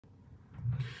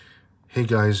Hey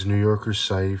guys, New Yorker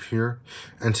Saif here,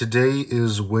 and today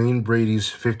is Wayne Brady's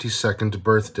 52nd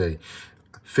birthday.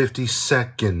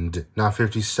 52nd, not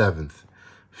 57th.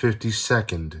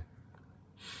 52nd.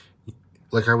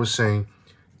 Like I was saying,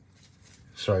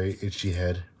 sorry, itchy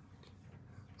head.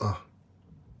 Oh,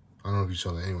 I don't know if you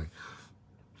saw that. Anyway.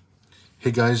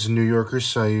 Hey guys, New Yorker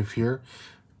Saif here,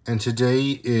 and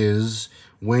today is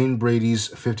Wayne Brady's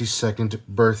 52nd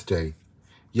birthday.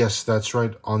 Yes, that's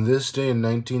right. On this day in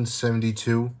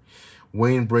 1972,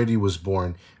 Wayne Brady was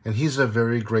born, and he's a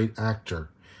very great actor.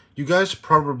 You guys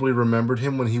probably remembered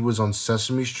him when he was on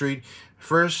Sesame Street.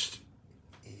 First,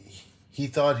 he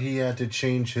thought he had to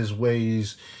change his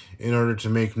ways in order to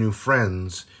make new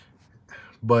friends,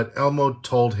 but Elmo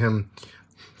told him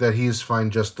that he is fine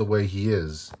just the way he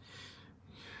is.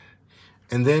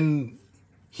 And then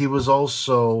he was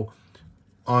also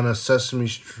on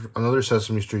another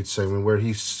Sesame Street segment where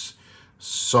he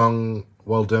sung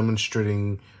while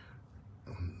demonstrating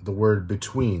the word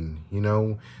between,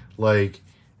 like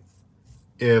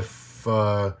if,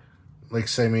 like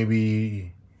say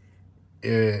maybe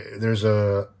there's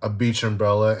a beach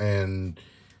umbrella and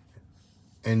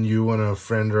you and a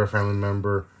friend or a family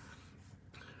member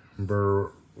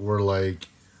were like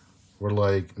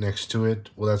next to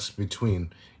it. Well, that's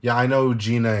between. Yeah, I know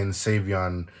Gina and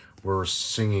Savion were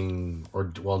singing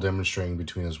while demonstrating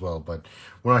between as well, but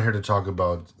we're not here to talk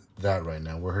about that right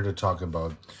now. We're here to talk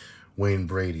about Wayne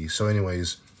Brady. So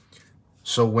anyways,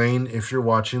 Wayne, if you're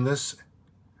watching this,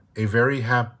 a very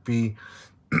happy,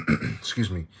 excuse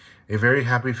me, a very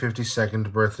happy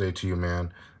 52nd birthday to you,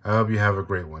 man. I hope you have a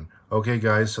great one. Okay,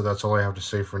 guys, so that's all I have to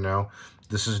say for now.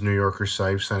 This is New Yorker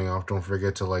Saif signing off. Don't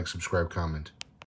forget to like, subscribe, comment.